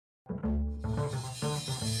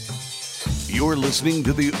You're listening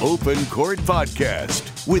to the Open Court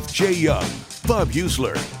Podcast with Jay Young, Bob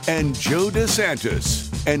Husler, and Joe DeSantis.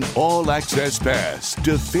 An all-access pass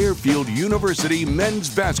to Fairfield University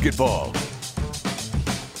men's basketball.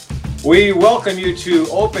 We welcome you to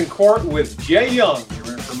Open Court with Jay Young,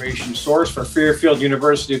 your information source for Fairfield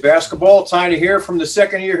University basketball. Time to hear from the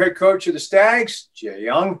second-year head coach of the Stags, Jay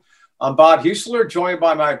Young. I'm Bob Husler, joined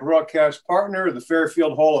by my broadcast partner, the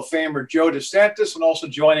Fairfield Hall of Famer, Joe DeSantis, and also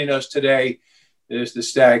joining us today is the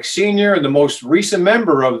Stags senior and the most recent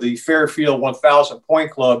member of the Fairfield 1,000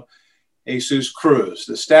 Point Club, Jesus Cruz.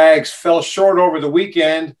 The Stags fell short over the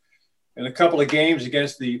weekend in a couple of games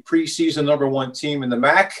against the preseason number one team in the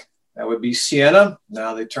MAC. That would be Siena.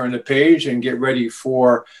 Now they turn the page and get ready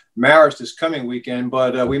for Marist this coming weekend.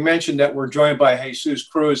 But we mentioned that we're joined by Jesus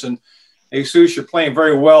Cruz. And Jesus, you're playing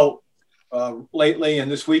very well lately.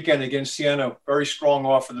 And this weekend against Siena, very strong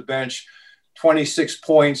off of the bench. 26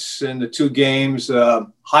 points in the two games,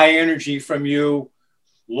 high energy from you,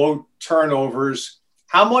 low turnovers.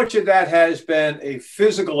 How much of that has been a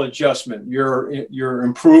physical adjustment, your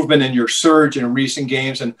improvement and your surge in recent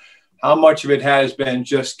games, and how much of it has been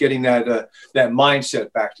just getting that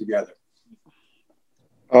mindset back together?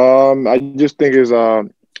 I just think it's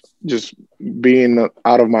just being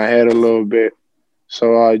out of my head a little bit.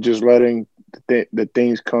 So just letting the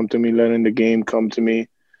things come to me, letting the game come to me,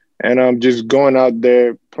 and I'm just going out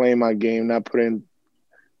there, playing my game, not putting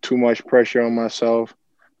too much pressure on myself.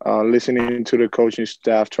 Listening to the coaching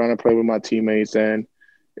staff, trying to play with my teammates, and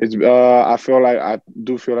it's. I feel like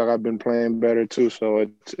I've been playing better too. So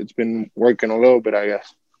it's been working a little bit, I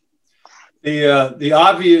guess. The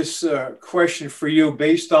obvious question for you,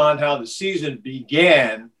 based on how the season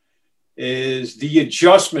began, is the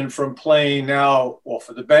adjustment from playing now off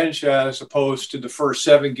of the bench as opposed to the first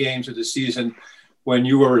 7 games of the season when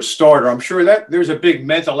you were a starter. I'm sure that there's a big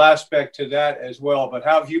mental aspect to that as well. But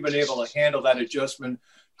how have you been able to handle that adjustment,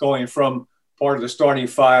 going from part of the starting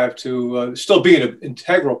 5 to still being an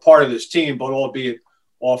integral part of this team, but albeit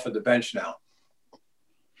off of the bench now?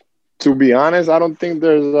 To be honest, I don't think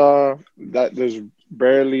there's not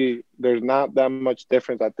that much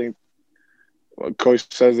difference. I think what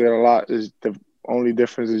Coach says it a lot is the only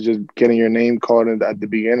difference is just getting your name called at the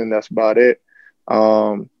beginning. That's about it.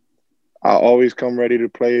 I always come ready to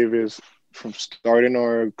play if it's from starting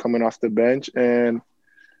or coming off the bench, and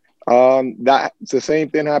that's the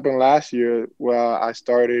same thing happened last year where I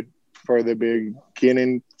started for the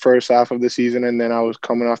beginning first half of the season, and then I was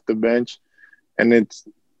coming off the bench. And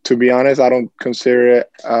to be honest, I don't consider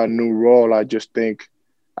it a new role. I just think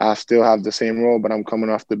I still have the same role, but I'm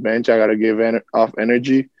coming off the bench. I got to give off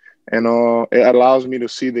energy, and it allows me to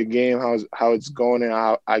see the game, how it's going, and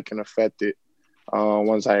how I can affect it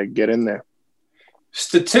once I get in there.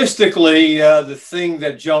 Statistically, the thing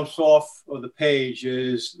that jumps off of the page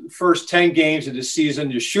is the first 10 games of the season,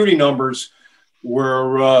 your shooting numbers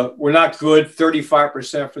were not good,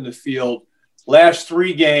 35% from the field. Last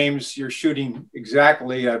 3 games, you're shooting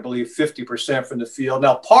exactly, I believe, 50% from the field.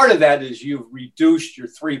 Now, part of that is you've reduced your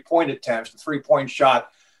three-point attempts. The three-point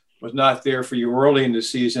shot was not there for you early in the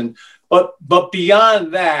season. But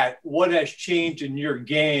beyond that, what has changed in your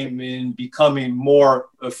game in becoming more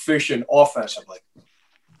efficient offensively?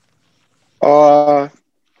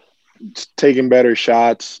 Taking better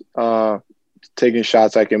shots, taking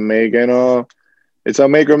shots I can make. And it's a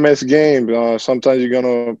make or miss game. Sometimes you're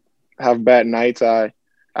going to have bad nights. I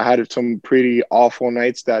had some pretty awful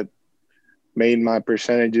nights that made my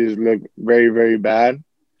percentages look very, very bad.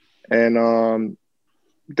 And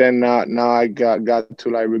then now I got to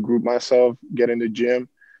like regroup myself, get in the gym,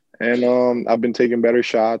 and I've been taking better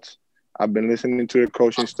shots. I've been listening to the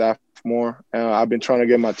coaching staff more. I've been trying to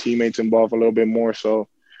get my teammates involved a little bit more. So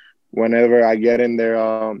whenever I get in there,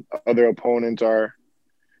 other opponents are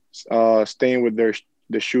staying with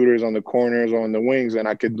the shooters on the corners or on the wings, and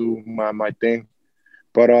I could do my thing.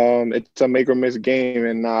 But it's a make or miss game,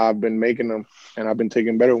 and I've been making them, and I've been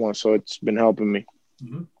taking better ones. So it's been helping me.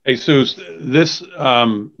 Mm-hmm. Hey, Jesus, this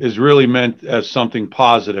is really meant as something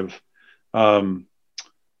positive.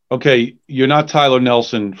 Okay, you're not Tyler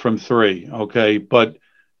Nelson from 3, okay, but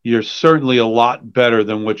you're certainly a lot better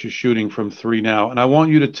than what you're shooting from 3 now. And I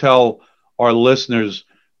want you to tell our listeners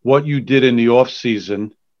what you did in the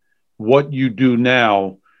offseason, what you do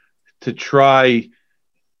now to try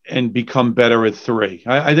and become better at 3.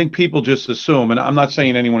 I think people just assume, and I'm not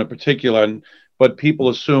saying anyone in particular, but people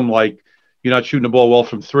assume like, you're not shooting the ball well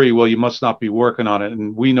from 3, well, you must not be working on it.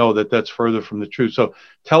 And we know that that's further from the truth. So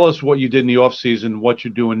tell us what you did in the offseason, what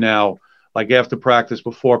you're doing now, like after practice,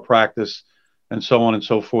 before practice, and so on and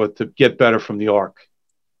so forth, to get better from the arc.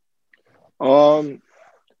 I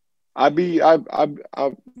like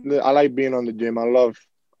being on the gym. I love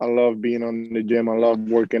being on the gym. I love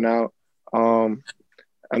working out. And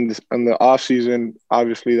the off season,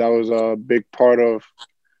 obviously, that was a big part of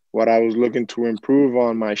what I was looking to improve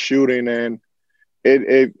on, my shooting, and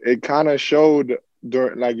it kind of showed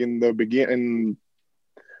during, like, in the beginning,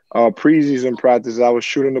 preseason practice. I was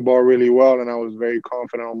shooting the ball really well, and I was very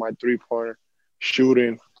confident on my 3-pointer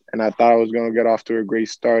shooting, and I thought I was going to get off to a great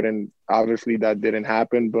start, and obviously that didn't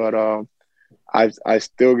happen. But I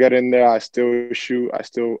still get in there. I still shoot.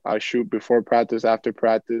 I shoot before practice, after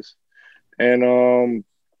practice, and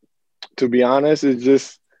to be honest, it's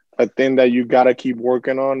just a thing that you gotta keep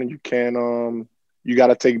working on, and you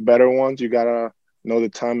gotta take better ones. You gotta know the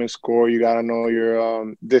time and score. You gotta know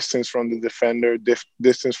your distance from the defender,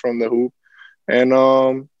 distance from the hoop,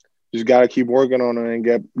 and just gotta keep working on it and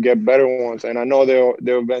get better ones. And I know they'll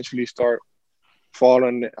eventually start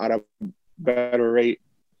falling at a better rate.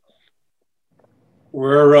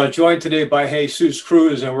 We're joined today by Jesus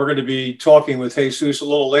Cruz, and we're going to be talking with Jesus a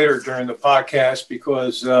little later during the podcast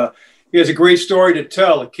because he has a great story to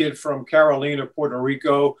tell. A kid from Carolina, Puerto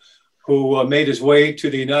Rico, who made his way to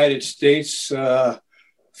the United States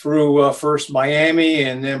through first Miami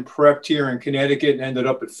and then prepped here in Connecticut and ended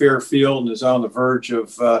up at Fairfield and is on the verge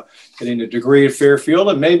of getting a degree at Fairfield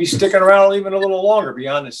and maybe sticking around even a little longer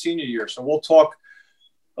beyond his senior year. So we'll talk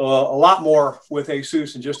a lot more with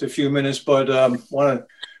Jesus in just a few minutes, but want to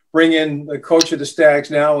bring in the coach of the Stags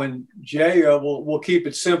now. And Jay, we'll keep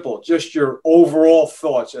it simple. Just your overall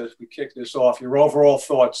thoughts as we kick this off, your overall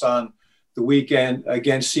thoughts on the weekend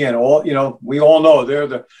against Siena. We all know they're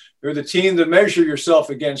the team to measure yourself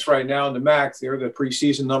against right now in the MAC. They're the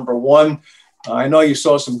preseason number one. I know you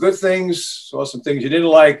saw some good things, saw some things you didn't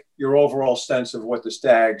like. Your overall sense of what the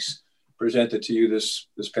Stags presented to you this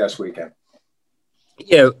past weekend.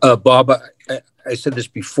 Yeah, Bob, I said this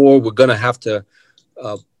before. We're going to have to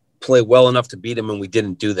play well enough to beat them, and we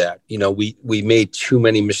didn't do that. We made too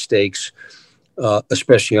many mistakes,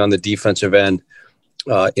 especially on the defensive end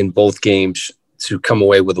in both games to come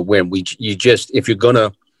away with a win. If you're going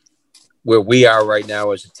to, where we are right now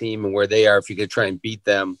as a team and where they are, if you're going to try and beat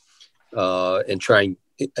them and try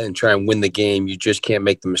and win the game, you just can't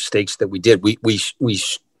make the mistakes that we did. We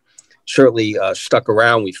certainly stuck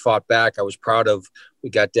around. We fought back. I was proud of. We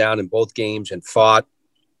got down in both games and fought.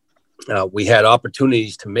 We had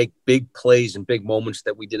opportunities to make big plays and big moments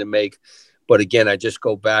that we didn't make. But again, I just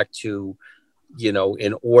go back to,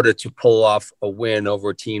 in order to pull off a win over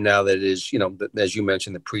a team now that is, as you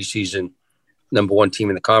mentioned, the preseason number one team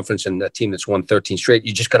in the conference and a team that's won 13 straight,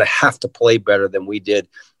 you just got to have to play better than we did.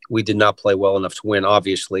 We did not play well enough to win,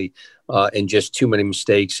 obviously, and just too many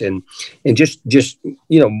mistakes and just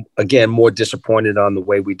again, more disappointed on the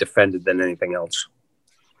way we defended than anything else.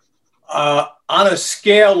 On a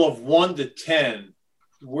scale of 1 to 10,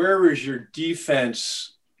 where is your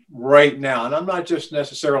defense right now? And I'm not just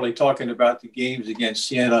necessarily talking about the games against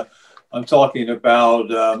Siena. I'm talking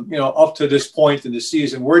about, up to this point in the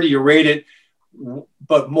season. Where do you rate it?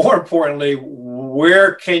 But more importantly,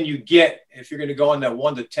 where can you get, if you're going to go on that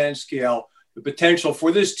 1 to 10 scale, the potential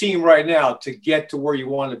for this team right now to get to where you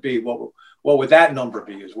want to be? What would that number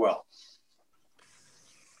be as well?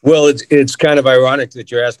 Well, it's kind of ironic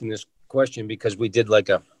that you're asking this question because we did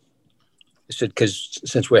because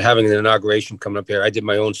since we're having an inauguration coming up here, I did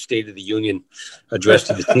my own State of the Union address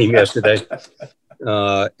to the team yesterday.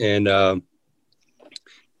 And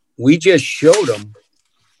we just showed them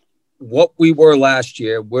what we were last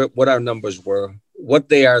year, what our numbers were, what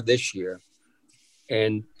they are this year,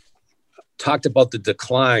 and talked about the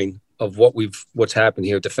decline of what's happened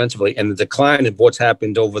here defensively and the decline of what's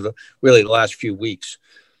happened over the last few weeks.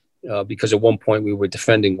 Because at one point we were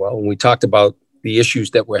defending well, and we talked about the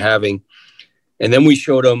issues that we're having. And then we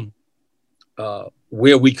showed them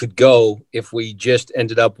where we could go if we just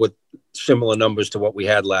ended up with similar numbers to what we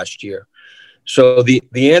had last year. So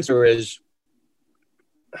the answer is,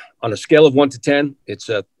 on a scale of 1 to 10, it's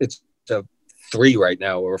a 3 right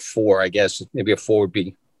now, or a 4, I guess. Maybe a 4 would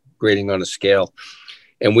be grading on a scale.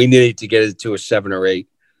 And we needed to get it to a 7 or 8.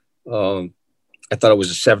 I thought it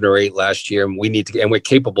was a 7 or 8 last year, and we're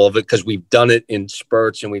capable of it because we've done it in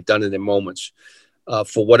spurts and we've done it in moments.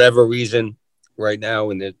 For whatever reason, right now,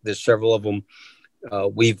 and there's several of them,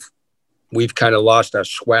 we've kind of lost our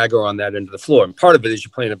swagger on that end of the floor. And part of it is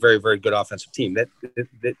you're playing a very, very good offensive team. That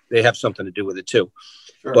they have something to do with it too.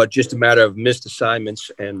 Sure. But just a matter of missed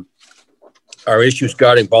assignments and our issues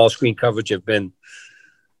guarding ball screen coverage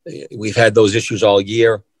we've had those issues all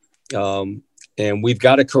year. And we've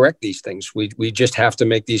got to correct these things. We just have to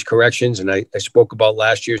make these corrections. And I spoke about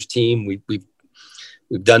last year's team.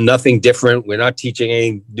 We've done nothing different. We're not teaching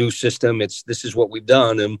any new system. This is what we've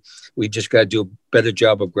done, and we just got to do a better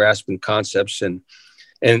job of grasping concepts. And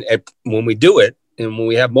when we do it, and when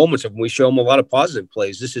we have moments of, we show them a lot of positive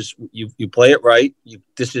plays. This is you play it right.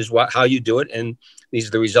 This is how you do it, and these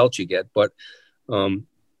are the results you get. But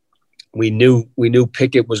we knew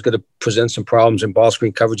Pickett was going to present some problems in ball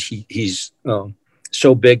screen coverage. He's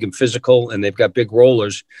so big and physical, and they've got big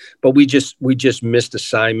rollers. But we just missed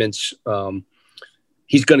assignments.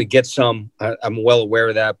 He's going to get some. I'm well aware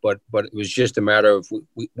of that, but it was just a matter of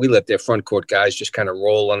we let their front court guys just kind of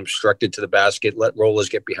roll unobstructed to the basket, let rollers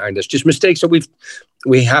get behind us. Just mistakes that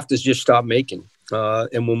we have to just stop making.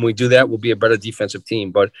 And when we do that, we'll be a better defensive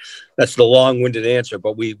team. But that's the long-winded answer.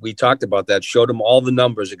 But we talked about that, showed them all the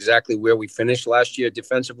numbers, exactly where we finished last year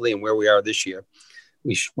defensively and where we are this year.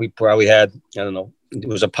 We probably had, I don't know, it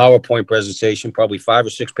was a PowerPoint presentation, probably 5 or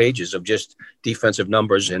 6 pages of just defensive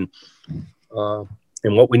numbers and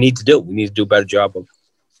what we need to do. We need to do a better job of.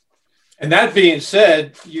 And that being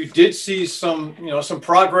said, you did see some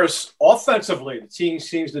progress offensively. The team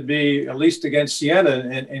seems to be, at least against Siena,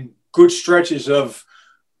 in good stretches of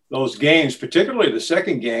those games, particularly the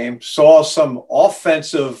second game, saw some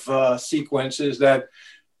offensive sequences that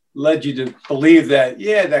led you to believe that,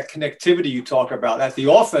 that connectivity you talk about at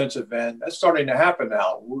the offensive end, that's starting to happen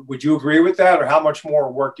now. Would you agree with that, or how much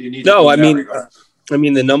more work do you need to do in that regard? I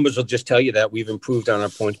mean, the numbers will just tell you that we've improved on our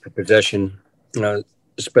points per possession,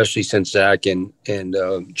 especially since Zach and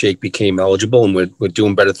Jake became eligible, and we're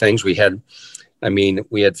doing better things. We had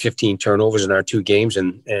 15 turnovers in our 2 games,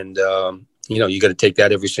 and you got to take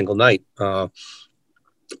that every single night.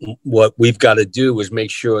 What we've got to do is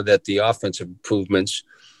make sure that the offensive improvements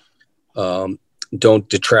don't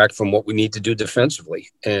detract from what we need to do defensively.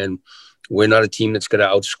 And we're not a team that's going to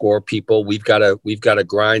outscore people. We've got to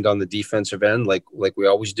grind on the defensive end like we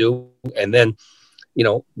always do. And then,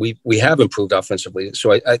 we have improved offensively.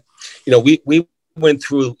 So we went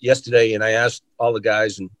through yesterday, and I asked all the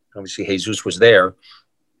guys, and obviously Jesus was there,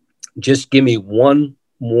 just give me one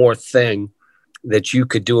more thing that you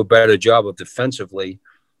could do a better job of defensively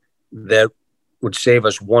that would save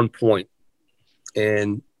us 1 point.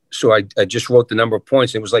 And so I just wrote the number of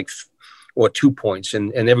points. And it was or 2 points.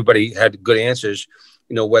 And everybody had good answers,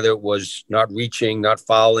 whether it was not reaching, not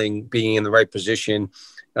fouling, being in the right position,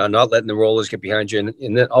 not letting the rollers get behind you.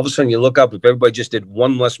 And then all of a sudden you look up, if everybody just did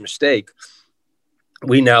one less mistake,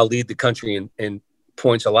 we now lead the country in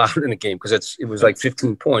points allowed in a game, because it was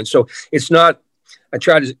 15 points. So it's not, I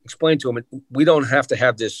try to explain to them, we don't have to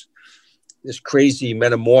have this crazy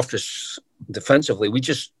metamorphosis defensively.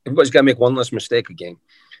 Everybody's got to make one less mistake a game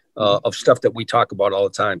of stuff that we talk about all the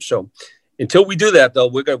time. So until we do that, though,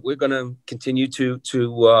 we're going to continue to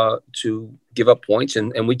give up points,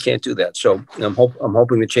 and we can't do that. So I'm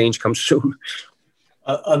hoping the change comes soon.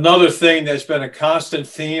 Another thing that's been a constant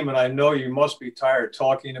theme, and I know you must be tired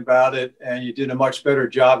talking about it, and you did a much better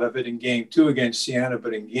job of it in game 2 against Siena,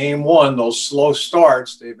 but in game 1, those slow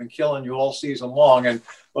starts, they've been killing you all season long. And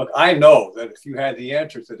look, I know that if you had the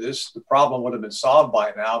answer to this, the problem would have been solved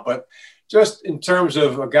by now. But just in terms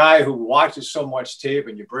of a guy who watches so much tape,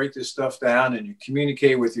 and you break this stuff down and you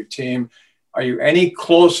communicate with your team, are you any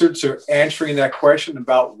closer to answering that question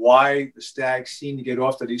about why the Stags seem to get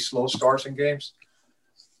off to these slow starts in games?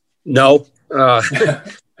 No,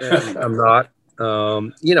 I'm not.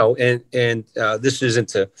 This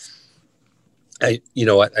isn't I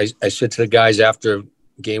said to the guys after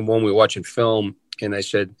game 1, we were watching film, and I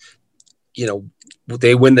said,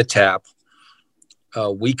 they win the tap.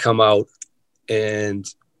 We come out and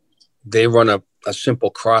they run a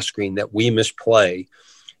simple cross screen that we misplay,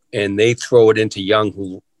 and they throw it into Young,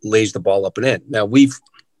 who lays the ball up and in. Now we've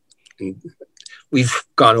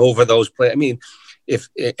gone over those plays. I mean,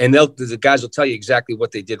 the guys will tell you exactly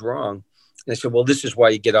what they did wrong. And I said, well, this is why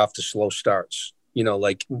you get off to slow starts.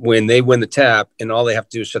 Like when they win the tap and all they have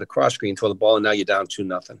to do is set a cross screen, throw the ball, and now you're down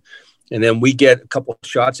 2-0. And then we get a couple of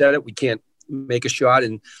shots at it. We can't make a shot.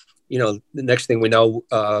 And, the next thing we know,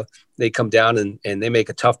 they come down and they make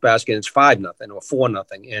a tough basket, and it's 5-0 or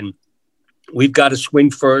 4-0. And we've got to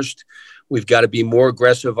swing first. We've got to be more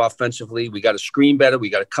aggressive offensively. We got to screen better. We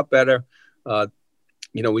got to cut better.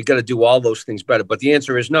 We got to do all those things better. But the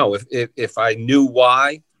answer is no. If I knew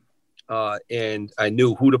why and I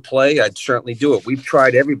knew who to play, I'd certainly do it. We've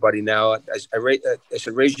tried everybody now. I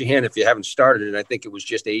said, raise your hand if you haven't started. And I think it was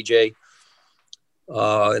just AJ.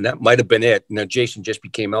 And that might have been it. Now, Jason just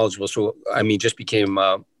became eligible. So, just became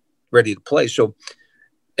ready to play. So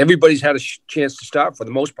everybody's had a chance to start for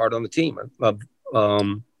the most part on the team.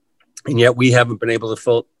 And yet we haven't been able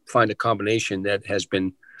to find a combination that has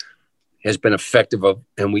been effective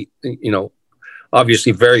and we,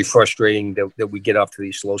 obviously very frustrating that we get off to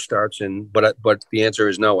these slow starts. But the answer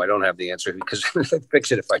is no. I don't have the answer because I'd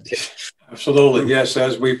fix it if I did. Absolutely, yes,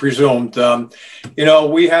 as we presumed.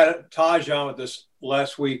 We had Taj on with us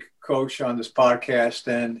last week, Coach, on this podcast,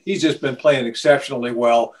 and he's just been playing exceptionally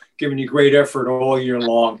well, giving you great effort all year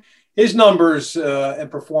long. His numbers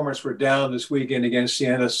and performance were down this weekend against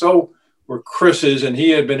Siena. So were Chris's, and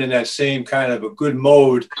he had been in that same kind of a good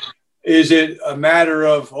mode. Is it a matter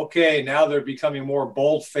of, okay, now they're becoming more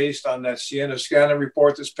bold-faced on that Siena scouting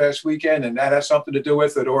report this past weekend, and that has something to do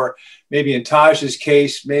with it? Or maybe in Taj's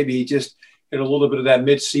case, maybe he just hit a little bit of that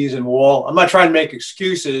mid-season wall. I'm not trying to make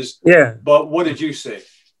excuses, but what did you see?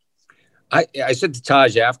 I said to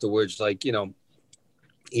Taj afterwards,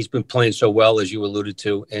 he's been playing so well, as you alluded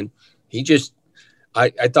to, and he just I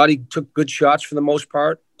thought he took good shots for the most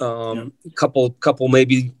part. A couple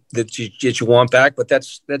maybe that you want back, but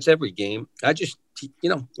that's every game. I just,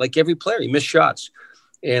 like every player, he missed shots,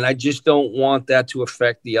 and I just don't want that to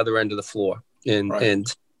affect the other end of the floor. And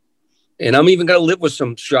I'm even going to live with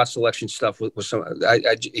some shot selection stuff with some.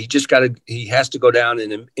 He has to go down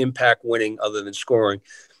and impact winning other than scoring,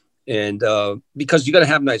 and because you got to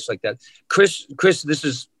have nights like that. Chris, this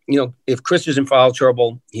is, if Chris is in foul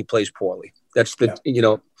trouble, he plays poorly. That's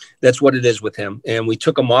that's what it is with him. And we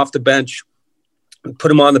took him off the bench, we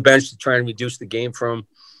put him on the bench to try and reduce the game for him.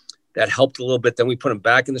 That helped a little bit. Then we put him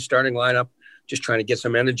back in the starting lineup, just trying to get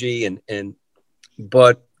some energy.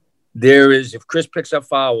 But if Chris picks up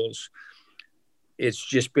fouls, it's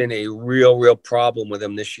just been a real problem with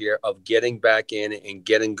him this year of getting back in and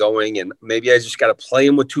getting going. And maybe I just got to play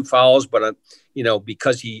him with 2 fouls, but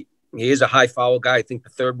because he is a high foul guy, I think the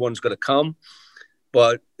third one's going to come.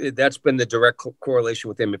 But that's been the direct correlation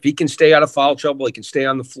with him. If he can stay out of foul trouble, he can stay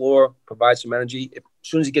on the floor, provide some energy. As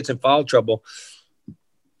soon as he gets in foul trouble,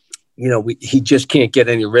 he just can't get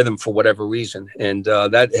any rhythm for whatever reason. And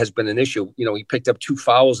that has been an issue. He picked up 2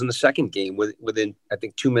 fouls in the second game within, I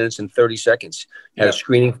think, 2 minutes and 30 seconds. Had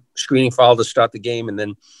a screening foul to start the game, and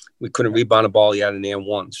then we couldn't rebound a ball. He had an and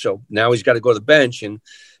 1. So now he's got to go to the bench, and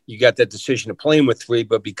you got that decision to play him with 3,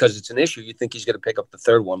 but because it's an issue, you think he's going to pick up the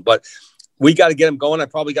third one. But we got to get him going. I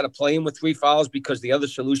probably got to play him with 3 fouls because the other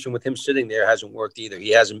solution with him sitting there hasn't worked either. He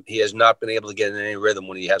has not been able to get in any rhythm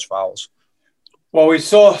when he has fouls. Well, we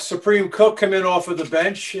saw Supreme Cook come in off of the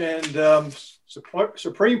bench, and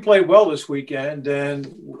Supreme played well this weekend.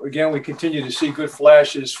 And again, we continue to see good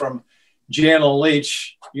flashes from Jalen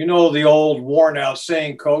Leach. The old worn-out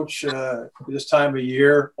saying, Coach, this time of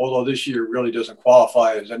year, although this year really doesn't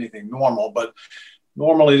qualify as anything normal, but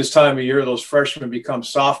normally this time of year, those freshmen become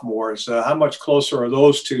sophomores. How much closer are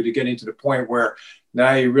those two to getting to the point where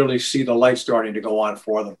now you really see the light starting to go on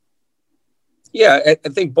for them? Yeah, I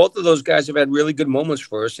think both of those guys have had really good moments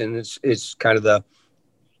for us, and it's kind of the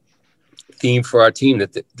theme for our team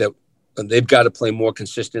that they've got to play more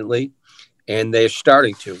consistently, and they're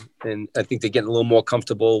starting to. And I think they're getting a little more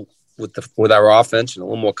comfortable with our offense and a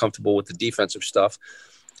little more comfortable with the defensive stuff.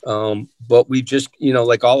 But we've just,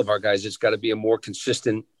 like all of our guys, it's got to be a more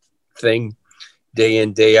consistent thing day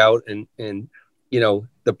in, day out. And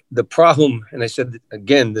the problem, and I said,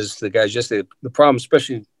 again, this the guys yesterday, the problem,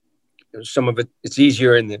 especially some of it's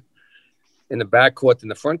easier in the backcourt than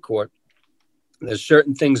the front court. There's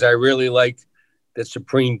certain things I really like that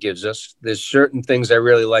Supreme gives us. There's certain things I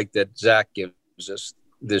really like that Zach gives us.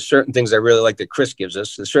 There's certain things I really like that Chris gives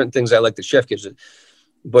us. There's certain things I like that Chef gives us.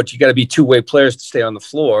 But you got to be 2-way players to stay on the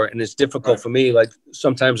floor. And it's difficult for me. Like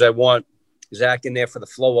sometimes I want Zach in there for the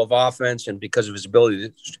flow of offense and because of his ability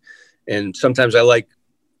to, and sometimes I like,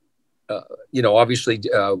 obviously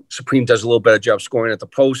Supreme does a little better job scoring at the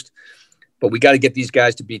post, but we got to get these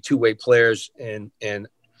guys to be 2-way players and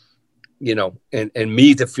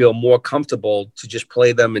me to feel more comfortable to just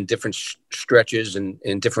play them in different stretches and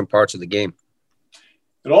in different parts of the game.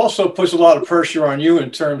 It also puts a lot of pressure on you in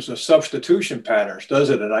terms of substitution patterns,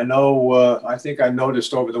 doesn't it? I know, I think I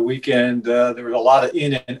noticed over the weekend, there was a lot of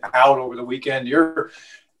in and out over the weekend.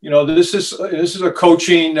 This is a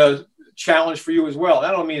coaching challenge for you as well. I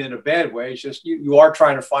don't mean in a bad way. It's just you are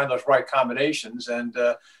trying to find those right combinations, and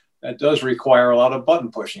that does require a lot of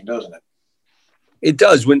button pushing, doesn't it? It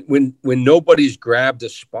does. When nobody's grabbed a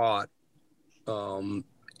spot,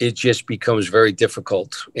 it just becomes very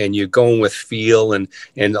difficult, and you're going with feel, and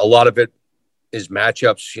a lot of it is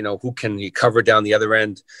matchups. Who can you cover down the other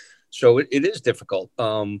end? So it is difficult.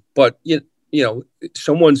 But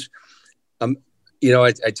someone's.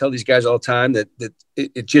 I tell these guys all the time that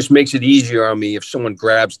it just makes it easier on me if someone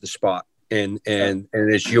grabs the spot and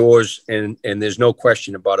it's yours and there's no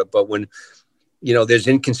question about it. But when there's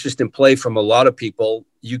inconsistent play from a lot of people,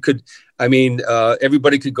 I mean,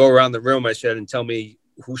 everybody could go around the room, I said, and tell me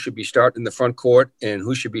who should be starting in the front court and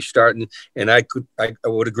who should be starting. And I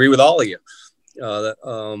would agree with all of you.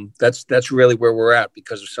 That's really where we're at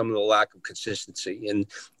because of some of the lack of consistency. And,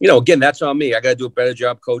 again, that's on me. I got to do a better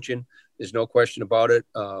job coaching. There's no question about it.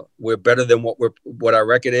 We're better than what our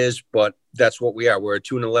record is, but that's what we are. We're a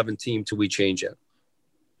 2-11 team till we change it.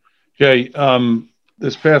 Jay,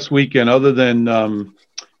 this past weekend, other than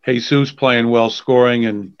Jesus playing well, scoring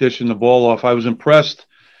and dishing the ball off, I was impressed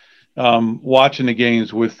watching the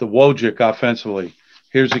games with the Wojcik offensively.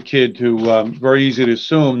 Here's a kid who very easy to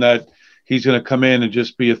assume that he's going to come in and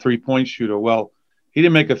just be a three-point shooter. Well, he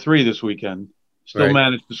didn't make a three this weekend. Still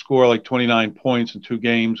managed to score like 29 points in 2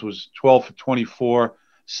 games, was 12 for 24,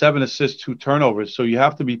 7 assists, 2 turnovers. So you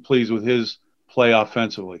have to be pleased with his play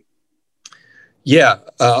offensively. Yeah,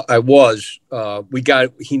 I was.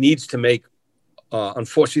 He needs to make,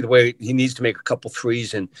 unfortunately, he needs to make a couple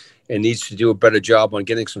threes and needs to do a better job on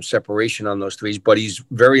getting some separation on those threes. But he's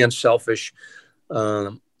very unselfish.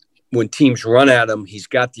 When teams run at him, he's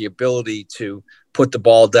got the ability to put the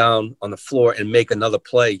ball down on the floor and make another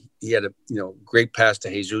play. He had a great pass to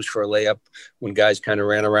Jesus for a layup when guys kind of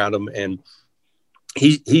ran around him, and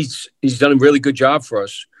he's done a really good job for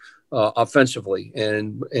us offensively,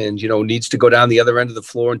 and needs to go down the other end of the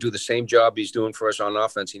floor and do the same job he's doing for us on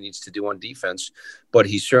offense. He needs to do on defense, but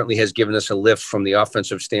he certainly has given us a lift from the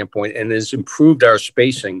offensive standpoint and has improved our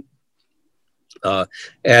spacing.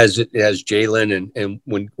 As Jalen and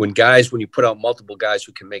when you put out multiple guys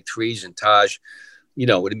who can make threes and Taj,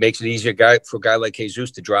 it makes it easier for a guy like Jesus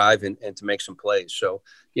to drive and to make some plays. So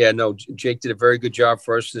Jake did a very good job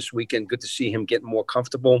for us this weekend. Good to see him getting more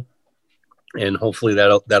comfortable, and hopefully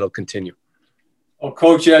that'll continue. Well,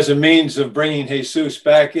 Coach, as a means of bringing Jesus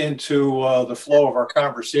back into the flow of our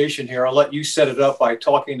conversation here, I'll let you set it up by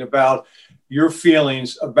talking about your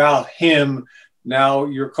feelings about him. Now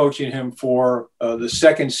you're coaching him for the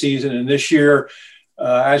second season, and this year,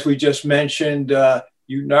 as we just mentioned,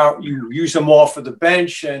 you use him off of the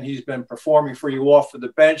bench, and he's been performing for you off of the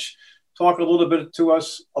bench. Talk a little bit to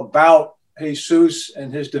us about Jesus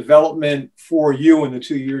and his development for you in the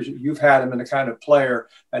 2 years that you've had him and the kind of player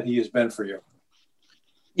that he has been for you.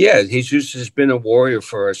 Yeah, Jesus has been a warrior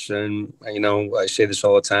for us, and I say this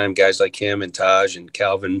all the time. Guys like him and Taj and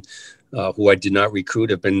Calvin, who I did not recruit,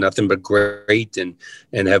 have been nothing but great and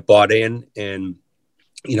have bought in. And,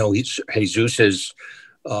 Jesus has,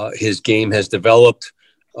 his game has developed.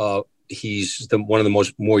 He's one of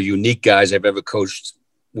the more unique guys I've ever coached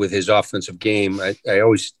with his offensive game. I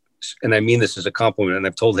always, and I mean this as a compliment, and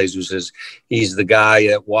I've told Jesus, he's the guy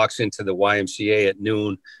that walks into the YMCA at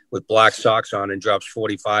noon with black socks on and drops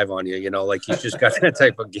 45 on you, like he's just got that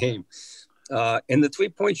type of game. And the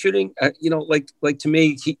 3-point shooting, like to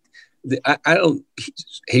me,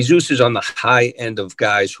 Jesus is on the high end of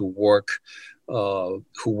guys who work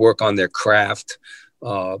on their craft.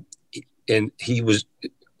 And he was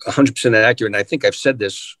 100% accurate. And I think I've said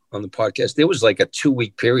this on the podcast. There was like a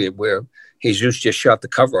 2-week period where Jesus just shot the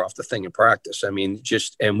cover off the thing in practice. I mean,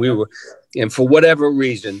 and for whatever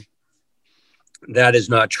reason, that is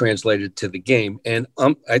not translated to the game. And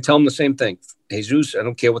I tell him the same thing. Jesus, I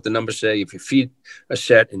don't care what the numbers say. If you feed a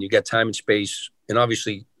set and you get time and space, and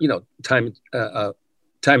obviously, time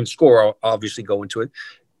and score obviously go into it.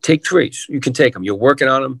 Take threes. You can take them. You're working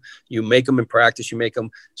on them. You make them in practice. You make them.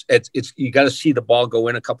 You got to see the ball go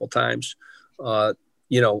in a couple times. I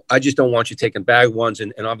just don't want you taking bad ones.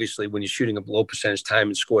 And obviously, when you're shooting a low percentage, time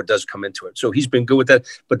and score does come into it. So he's been good with that.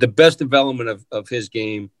 But the best development of his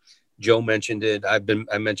game, Joe mentioned it.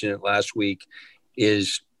 I mentioned it last week,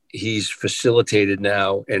 is he's facilitated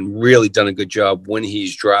now and really done a good job when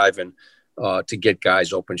he's driving to get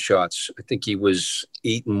guys open shots. I think he was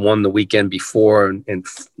 8-1 the weekend before and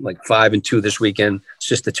like 5-2 this weekend.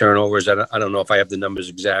 Assist the turnovers. I don't know if I have the numbers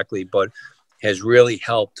exactly, but has really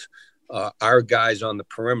helped our guys on the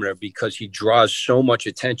perimeter because he draws so much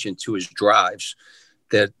attention to his drives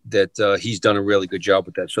that he's done a really good job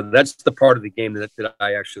with that. So that's the part of the game that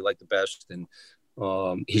I actually like the best. And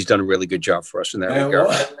he's done a really good job for us in that regard.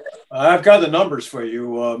 Well, I've got the numbers for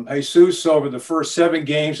you. Jesus, over the first 7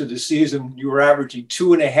 games of the season, you were averaging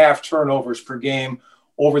 2.5 turnovers per game.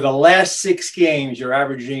 Over the last 6 games, you're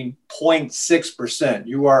averaging 0.6%.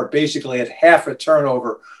 You are basically at half a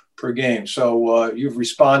turnover per game. So you've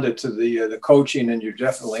responded to the coaching, and you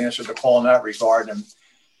definitely answered the call in that regard. And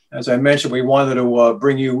as I mentioned, we wanted to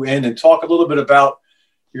bring you in and talk a little bit about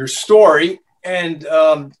your story. And,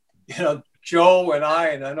 Joe and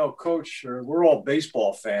I know Coach, we're all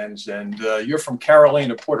baseball fans, and you're from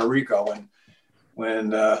Carolina, Puerto Rico. And when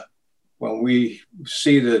when we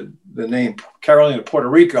see the name Carolina, Puerto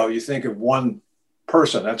Rico, you think of one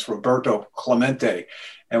person. That's Roberto Clemente.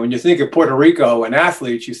 And when you think of Puerto Rico and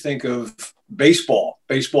athletes, you think of baseball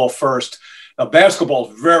first. Now,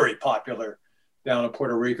 basketball is very popular down in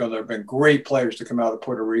Puerto Rico. There have been great players to come out of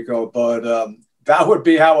Puerto Rico, but that would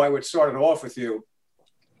be how I would start it off with you.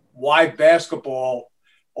 Why basketball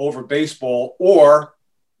over baseball, or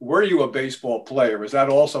were you a baseball player? Was that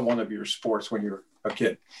also one of your sports when you were a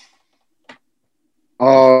kid?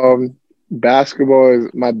 Basketball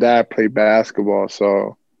is, my dad played basketball,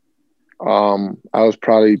 so I was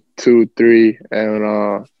probably 2, 3,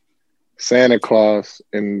 and Santa Claus,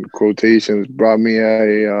 in quotations, brought me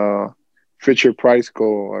a Fisher Price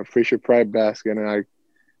goal or Fisher Price basket, and I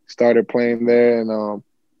started playing there. And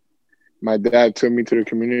my dad took me to the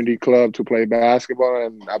community club to play basketball,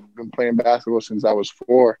 and I've been playing basketball since I was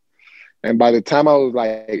 4. And by the time I was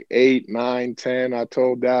like 8, 9, 10, I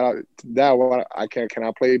told Dad, "What can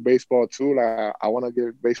I play baseball too? Like, I want to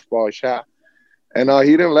give baseball a shot." And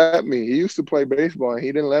he didn't let me. He used to play baseball, and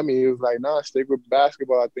he didn't let me. He was like, "No, stick with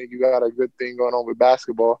basketball. I think you got a good thing going on with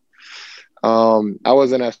basketball." I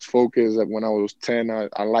wasn't as focused when I was 10.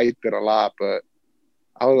 I liked it a lot, but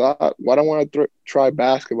I don't want to try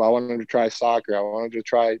basketball. I wanted to try soccer. I wanted to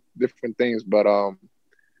try different things, but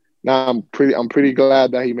now I'm pretty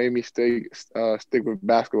glad that he made me stick with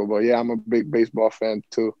basketball. But yeah, I'm a big baseball fan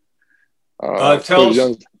too. Coach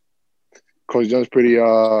Jones pretty.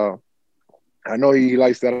 I know he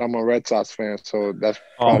likes that I'm a Red Sox fan, so that's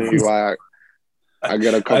probably why I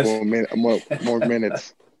get a couple more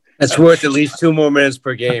minutes. That's worth at least 2 more minutes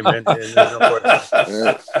per game.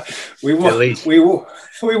 We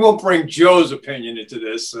won't bring Joe's opinion into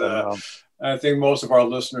this. I think most of our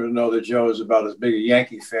listeners know that Joe is about as big a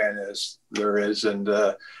Yankee fan as there is, and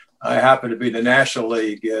I happen to be the National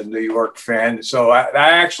League New York fan. So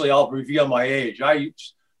I'll reveal my age. I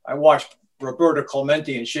watched Roberto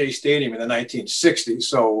Clemente in Shea Stadium in the 1960s.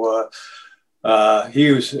 So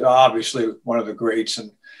he was obviously one of the greats.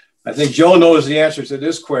 And I think Joe knows the answer to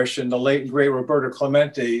this question. The late and great Roberto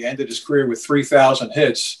Clemente ended his career with 3,000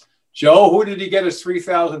 hits. Joe, who did he get his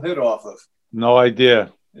 3,000 hit off of? No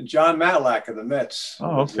idea. John Matlack of the Mets.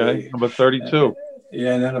 Oh, okay. Number 32.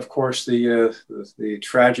 Yeah, and then, of course, the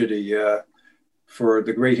tragedy for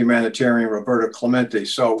the great humanitarian Roberto Clemente.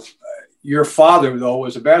 So your father, though,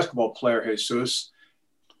 was a basketball player, Jesus.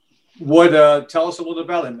 Tell us a little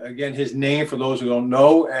about him. Again, his name for those who don't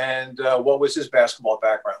know, and what was his basketball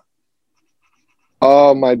background?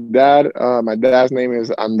 My dad's name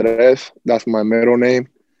is Andres. That's my middle name.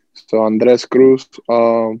 So Andres Cruz.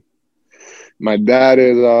 My dad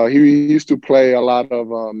is he used to play a lot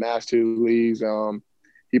of Masters leagues.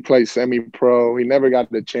 He played semi-pro. He never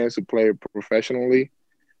got the chance to play professionally.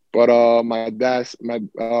 But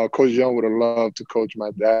Coach Young would have loved to coach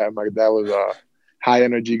my dad. My dad was a high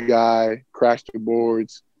energy guy, crash the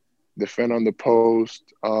boards, defend on the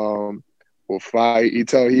post, will fight.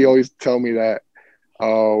 He always tell me that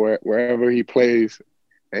wherever he plays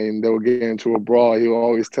and they'll get into a brawl, he'll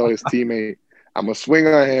always tell his teammate, "I'm gonna swing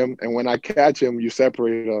on him, and when I catch him, you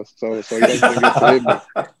separate us." So he doesn't get to hit me.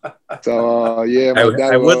 So yeah, my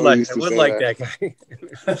dad I would like that guy.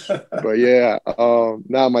 But yeah,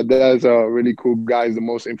 now my dad's a really cool guy. He's the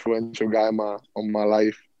most influential guy in my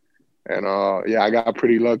life, and yeah, I got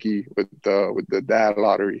pretty lucky with the dad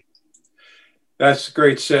lottery. That's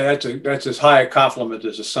great. That's as high a compliment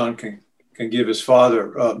as a son can give his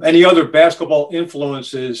father. Any other basketball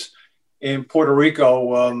influences in Puerto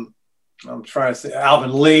Rico? I'm trying to think.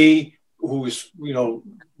 Alvin Lee, who's,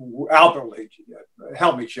 Albert Lee.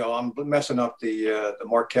 Help me, Joe. I'm messing up the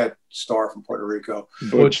Marquette star from Puerto Rico.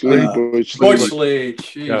 Butch Lee.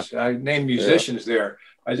 Jeez, yeah. I named musicians there.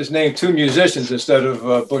 I just named 2 musicians instead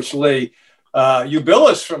of Butch Lee.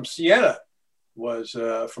 Ubilis from Siena was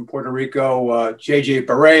from Puerto Rico. J.J.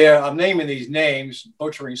 Barea. I'm naming these names,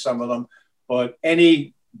 butchering some of them, but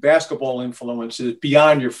any basketball influences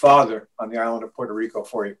beyond your father on the island of Puerto Rico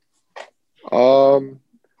for you?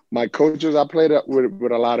 My coaches, I played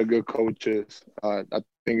with a lot of good coaches. I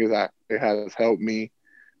think it has helped me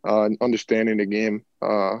understanding the game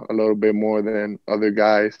a little bit more than other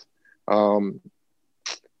guys. The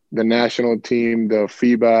national team, the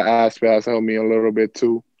FIBA aspect has helped me a little bit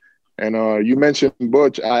too. And you mentioned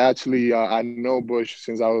Butch. I know Butch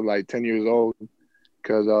since I was like 10 years old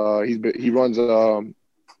because he runs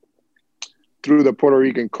through the Puerto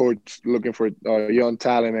Rican coach looking for young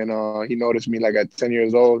talent, and he noticed me like at 10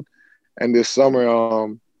 years old. And this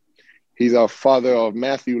summer, he's a father of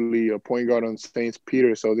Matthew Lee, a point guard on St.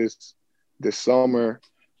 Peter. So this summer,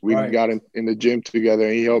 we Right. got in the gym together,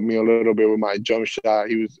 and he helped me a little bit with my jump shot.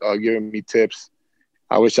 He was giving me tips.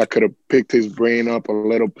 I wish I could have picked his brain up a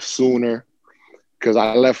little sooner, because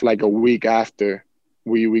I left like a week after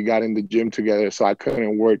we got in the gym together, so I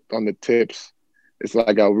couldn't work on the tips. It's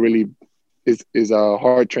like it's a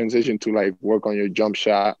hard transition to like work on your jump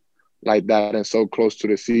shot like that and so close to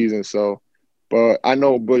the season. So, but I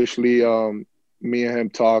know Bush Lee, me and him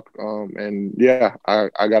talk, and yeah,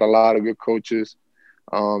 I got a lot of good coaches.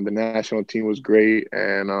 The national team was great,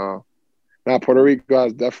 and now Puerto Rico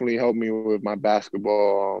has definitely helped me with my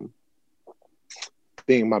basketball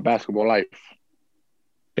my basketball life.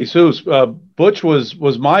 Jesus, Butch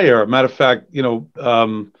was my era. Matter of fact,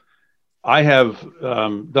 I have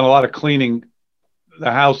done a lot of cleaning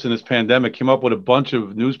the house in this pandemic. Came up with a bunch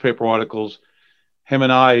of newspaper articles, him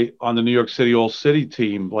and I on the New York City All City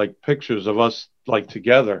team, like pictures of us like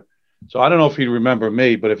together. So I don't know if he'd remember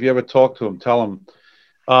me, but if you ever talk to him, tell him.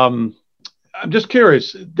 I'm just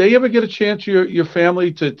curious. Did they ever get a chance, your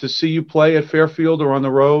family, to see you play at Fairfield or on the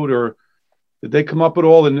road, or did they come up at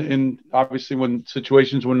all in obviously when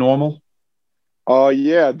situations were normal?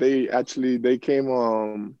 Yeah, they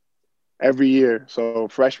came every year. So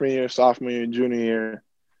freshman year, sophomore year, junior year.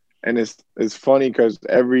 And it's funny because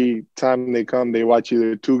every time they come, they watch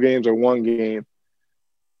either 2 games or 1 game.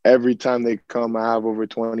 Every time they come, I have over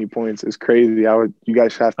 20 points. It's crazy. You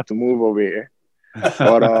guys have to move over here.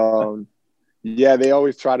 But yeah, they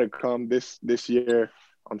always try to come. This year,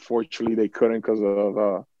 unfortunately, they couldn't because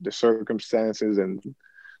of the circumstances and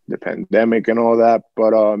the pandemic and all that.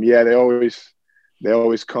 But yeah, they always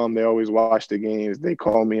come. They always watch the games. They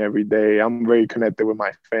call me every day. I'm very connected with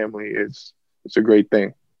my family. It's a great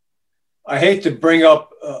thing. I hate to bring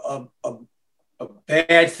up a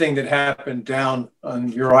bad thing that happened down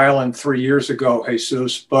on your island 3 years ago,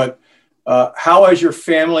 Jesus, but how has your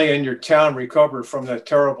family and your town recovered from that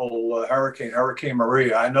terrible Hurricane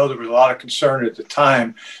Maria? I know there was a lot of concern at the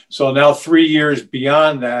time. So now 3 years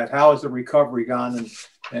beyond that, how has the recovery gone,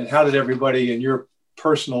 and how did everybody in your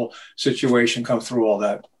personal situation come through all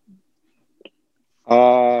that?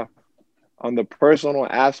 On the personal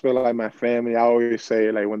aspect, like my family, I always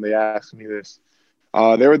say, like when they ask me this,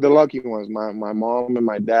 they were the lucky ones. My mom and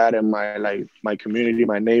my dad and my community,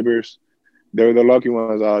 my neighbors, they were the lucky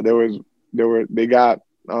ones. They got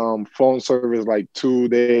phone service like 2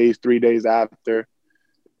 days, 3 days after.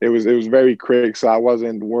 It was very quick, so I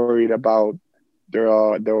wasn't worried about their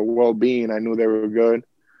well-being. I knew they were good.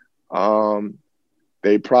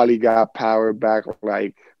 They probably got power back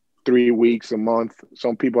like 3 weeks, a month.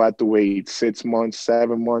 Some people had to wait 6 months,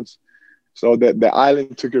 7 months. So the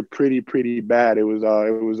island took it pretty bad. It was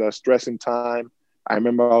a stressing time. I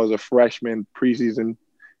remember I was a freshman preseason,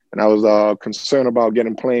 and I was concerned about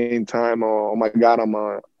getting playing time. Oh my God, I'm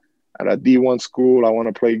at a D1 school. I want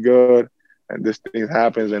to play good, and this thing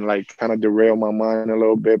happens and like kind of derail my mind a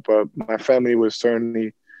little bit. But my family was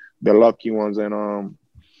certainly the lucky ones, and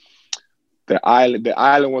the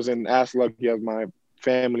island wasn't as lucky as my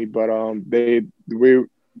family, but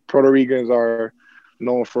Puerto Ricans are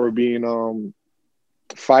known for being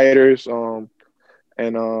fighters and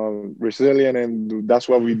resilient, and that's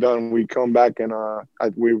what we've done. We come back, and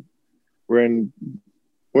we're in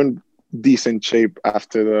decent shape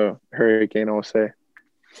after the hurricane, I'll say.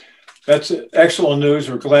 That's excellent news.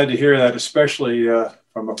 We're glad to hear that, especially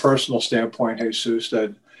from a personal standpoint, Jesus,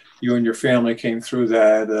 that you and your family came through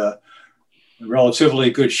that in relatively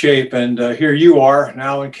good shape. And here you are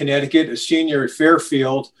now in Connecticut, a senior at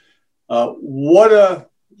Fairfield. What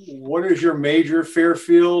is your major,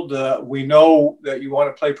 Fairfield? We know that you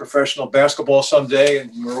want to play professional basketball someday,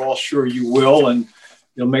 and we're all sure you will, and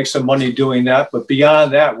you'll make some money doing that. But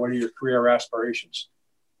beyond that, what are your career aspirations?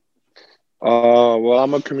 Well,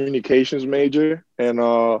 I'm a communications major, and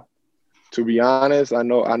to be honest, I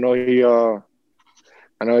know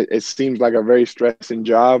it seems like a very stressing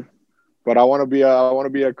job, but I want to be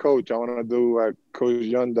a coach. I want to do what Coach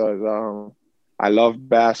Young does. I love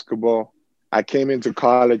basketball. I came into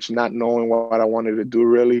college not knowing what I wanted to do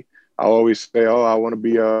really. I always say, "Oh, I want to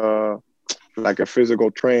be like a physical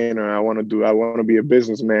trainer. I want to be a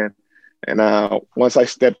businessman." And once I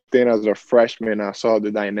stepped in as a freshman, I saw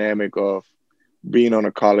the dynamic of being on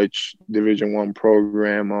a college Division I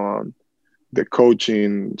program, on the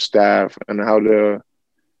coaching staff, and how the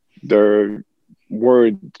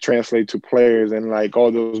word translate to players, and like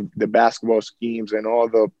all the basketball schemes and all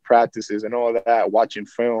the practices and all that, watching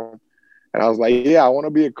film. And I was like, yeah, I want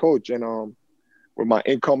to be a coach. And with my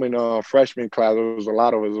incoming freshman class, there was a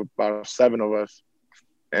lot of us, about 7 of us.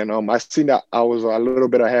 And I seen that I was a little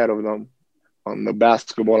bit ahead of them on the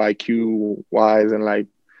basketball IQ wise and like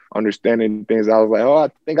understanding things. I was like, oh, I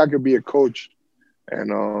think I could be a coach.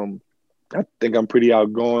 And I think I'm pretty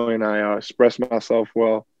outgoing. I express myself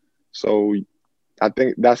well. So I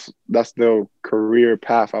think that's the career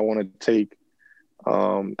path I want to take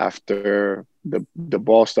after the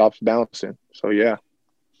ball stops bouncing. So, yeah.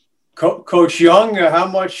 Coach Young, how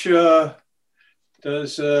much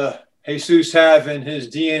does Jesus have in his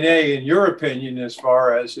DNA, in your opinion, as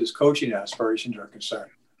far as his coaching aspirations are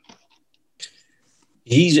concerned?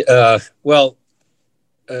 He's well.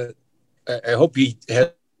 I hope he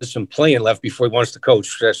has some playing left before he wants to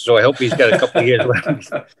coach. So I hope he's got a couple of years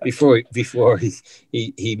left before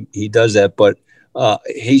he does that. But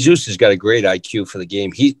Jesus has got a great IQ for the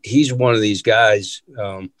game. He's one of these guys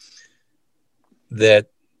that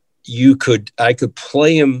I could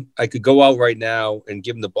play him. I could go out right now and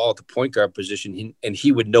give him the ball at the point guard position, and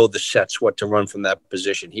he would know the sets, what to run from that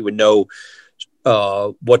position. He would know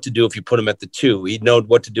what to do if you put him at the 2. He'd know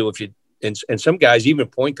what to do if you. And some guys, even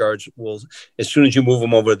point guards, will, as soon as you move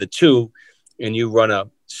them over to the 2 and you run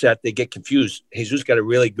a set, they get confused. Jesus got a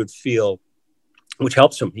really good feel, which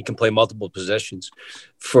helps him. He can play multiple possessions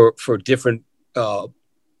for different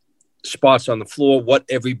spots on the floor, what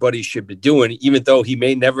everybody should be doing, even though he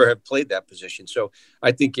may never have played that position. So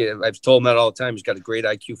I think I've told him that all the time. He's got a great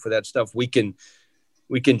IQ for that stuff. We can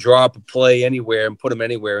draw up a play anywhere and put him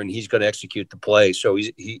anywhere, and he's going to execute the play. So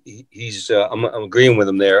I'm agreeing with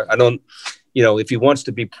him there. I don't, if he wants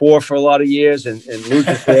to be poor for a lot of years and lose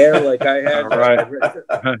his hair like I had, right.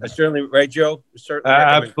 I certainly, right, Joe?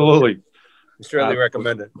 Absolutely. I certainly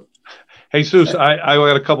recommend it. Jesus, I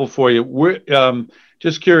got a couple for you. We're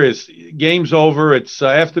just curious. Game's over. It's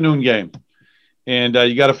afternoon game, and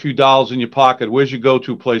you got a few dollars in your pocket. Where's your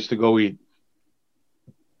go-to place to go eat?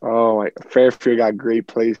 Oh, Fairfield got great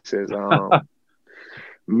places.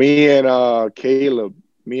 Me and Caleb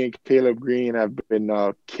Green have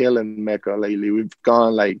been killing Mecca lately. We've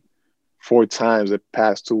gone like 4 times the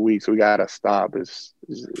past 2 weeks. We gotta stop. It's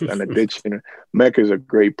an addiction. Mecca's a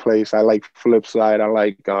great place. I like Flipside. I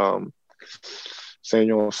like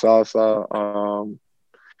Senor Salsa.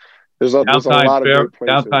 There's a lot of great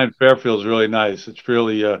places. Downtown Fairfield's really nice. It's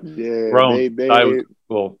really grown.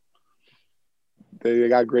 Cool. They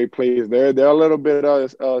got great places. They're a little bit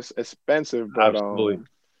expensive, but absolutely,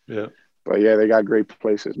 yeah. But yeah, they got great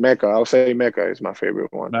places. Mecca, I'll say Mecca is my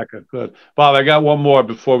favorite one. Mecca, good. Bob, I got one more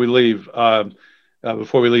before we leave.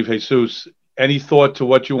 Jesus, any thought to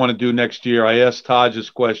what you want to do next year? I asked Taj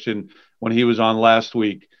this question when he was on last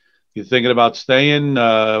week. You thinking about staying?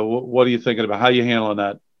 What are you thinking about? How are you handling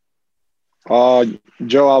that?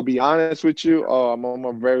 Joe, I'll be honest with you. I'm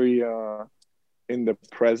a very in the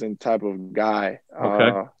present type of guy.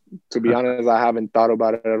 Okay. To be honest, I haven't thought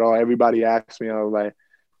about it at all. Everybody asks me, I was like,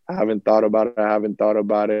 I haven't thought about it. I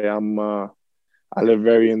live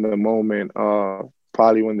very in the moment.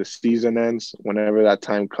 Probably when the season ends, whenever that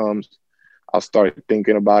time comes, I'll start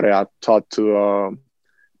thinking about it. I'll talk to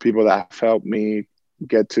people that have helped me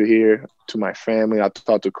get to here, to my family. I'll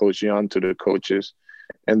talk to Coach Young, to the coaches,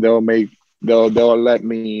 and they'll let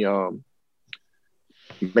me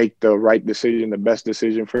make the right decision, the best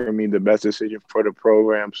decision for me, the best decision for the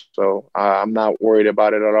program. So I'm not worried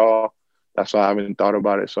about it at all. That's why I haven't thought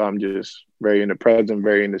about it. So I'm just very in the present,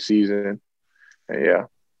 very in the season. And yeah.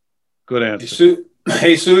 Good answer.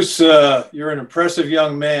 Jesus, you're an impressive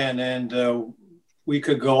young man, and we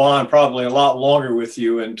could go on probably a lot longer with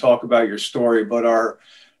you and talk about your story, but our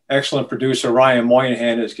excellent producer, Ryan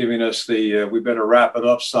Moynihan, is giving us the we better wrap it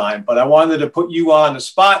up sign. But I wanted to put you on the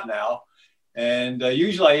spot now. And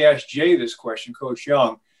usually I ask Jay this question, Coach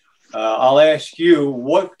Young. I'll ask you,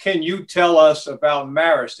 what can you tell us about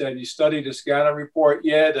Marist? Have you studied the scouting report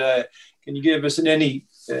yet? Can you give us an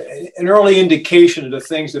early indication of the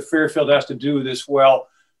things that Fairfield has to do well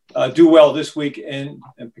this week in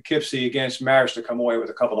Poughkeepsie against Marist to come away with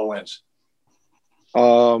a couple of wins?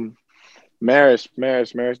 Marist.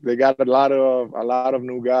 They got a lot of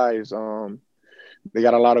new guys. They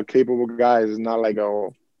got a lot of capable guys. It's not like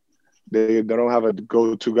they don't have a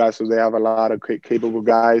go-to guy, so they have a lot of capable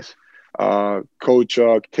guys. Coach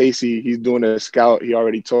Casey, he's doing a scout. He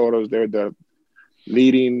already told us they're the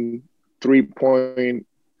leading 3-point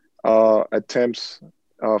attempts,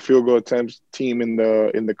 field goal attempts team in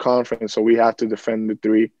the conference. So we have to defend the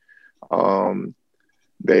 3.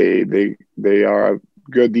 They are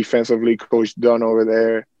good defensively. Coach Dunn over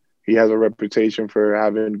there, he has a reputation for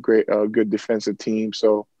having good defensive team.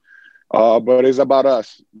 So. But it's about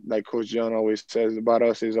us. Like Coach John always says, about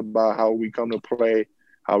us is about how we come to play,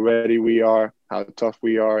 how ready we are, how tough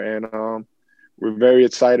we are. And we're very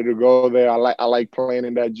excited to go there. I like playing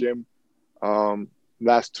in that gym.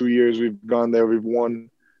 Last 2 years we've gone there, we've won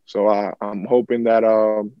So I'm hoping that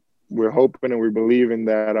we're hoping and we're believing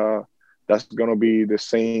that that's going to be the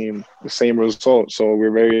same result. So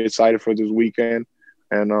we're very excited for this weekend.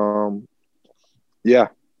 And, yeah,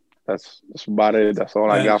 that's about it. That's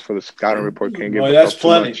all I got for the scouting report. Can't give that's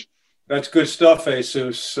plenty. Much. That's good stuff,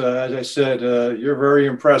 Jesus. As I said, you're very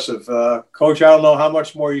impressive. Coach, I don't know how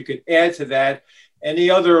much more you could add to that.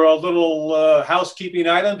 Any other little housekeeping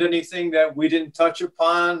items, anything that we didn't touch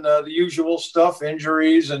upon, the usual stuff,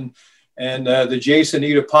 injuries and the Jason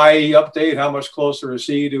Itapai update? How much closer is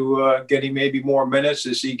he to getting maybe more minutes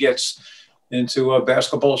as he gets into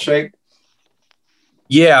basketball shape?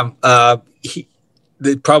 Yeah,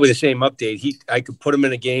 probably the same update. I could put him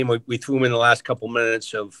in a game. We threw him in the last couple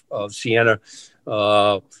minutes of Siena.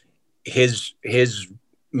 His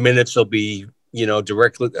minutes will be,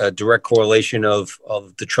 direct correlation of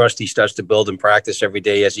the trust he starts to build in practice every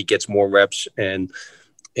day as he gets more reps and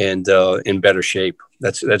in better shape.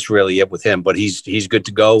 That's really it with him. But he's good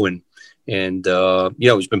to go and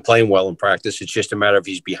he's been playing well in practice. It's just a matter of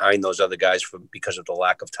he's behind those other guys because of the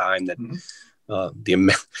lack of time that. Mm-hmm.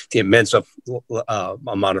 The immense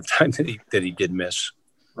amount of time that he did miss.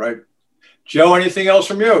 Right. Joe, anything else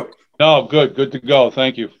from you? No, good to go.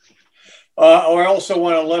 Thank you. I also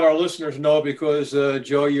want to let our listeners know, because,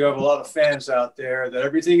 Joe, you have a lot of fans out there, that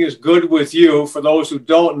everything is good with you. For those who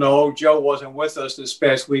don't know, Joe wasn't with us this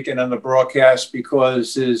past weekend on the broadcast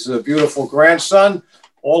because his beautiful grandson,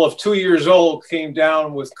 all of 2 years old, came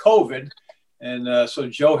down with COVID. And so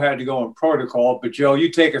Joe had to go in protocol. But, Joe,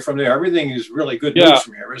 you take it from there. Everything is really good news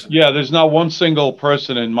from here, isn't it? Yeah, there's not one single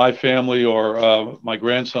person in my family or my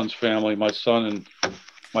grandson's family, my son and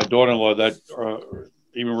my daughter-in-law, that are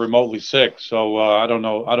even remotely sick. So I don't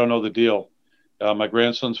know the deal. My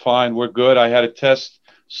grandson's fine. We're good. I had a test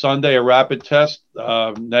Sunday, a rapid test,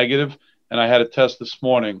 negative, and I had a test this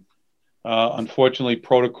morning. Unfortunately,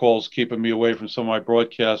 protocol's keeping me away from some of my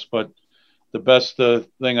broadcasts, but the best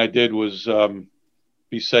thing I did was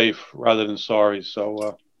be safe rather than sorry.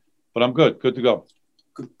 So, but I'm good to go.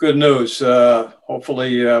 Good news.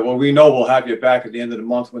 Hopefully, we know we'll have you back at the end of the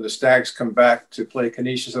month when the Stags come back to play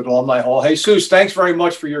Canisius at Alumni Hall. Jesus, thanks very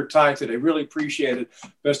much for your time today. Really appreciate it.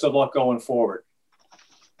 Best of luck going forward.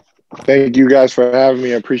 Thank you guys for having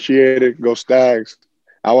me. I appreciate it. Go Stags.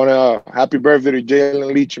 I want to happy birthday to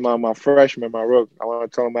Jalen Leach, my freshman, my rookie. I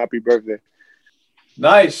want to tell him happy birthday.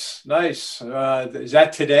 Nice. Is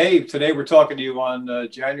that today? Today we're talking to you on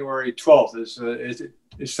January 12th.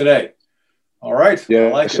 Is today. All right.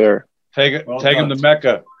 Yeah, sir. Take him to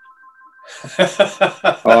Mecca.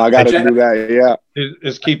 I got to do that. Yeah.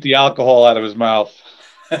 Just keep the alcohol out of his mouth.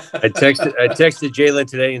 I texted Jalen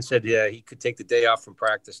today and said, yeah, he could take the day off from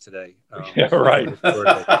practice today. Yeah, right.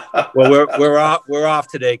 Well, we're off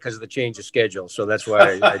today because of the change of schedule, so that's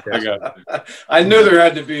why I texted. I knew there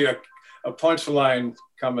had to be a punchline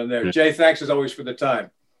coming there. Jay, thanks as always for the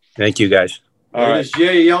time. Thank you, guys. It is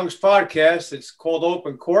Jay Young's podcast. It's called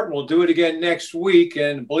Open Court, and we'll do it again next week.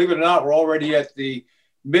 And believe it or not, we're already at the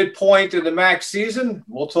midpoint of the MAC season.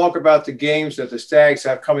 We'll talk about the games that the Stags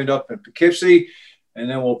have coming up in Poughkeepsie, and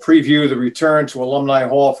then we'll preview the return to Alumni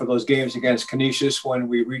Hall for those games against Canisius when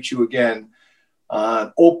we reach you again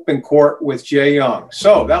on Open Court with Jay Young.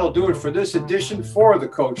 So that'll do it for this edition. For the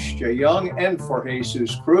coach, Jay Young, and for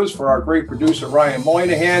Jesus Cruz, for our great producer, Ryan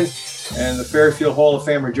Moynihan, and the Fairfield Hall of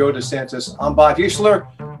Famer, Joe DeSantis, I'm Bob Huesler.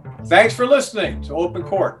 Thanks for listening to Open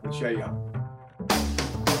Court with Jay Young.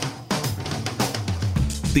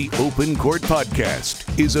 The Open Court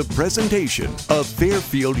Podcast is a presentation of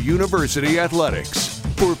Fairfield University Athletics.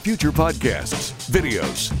 For future podcasts,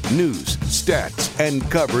 videos, news, stats, and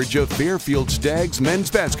coverage of Fairfield Stags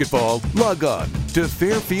men's basketball, log on to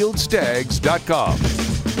fairfieldstags.com.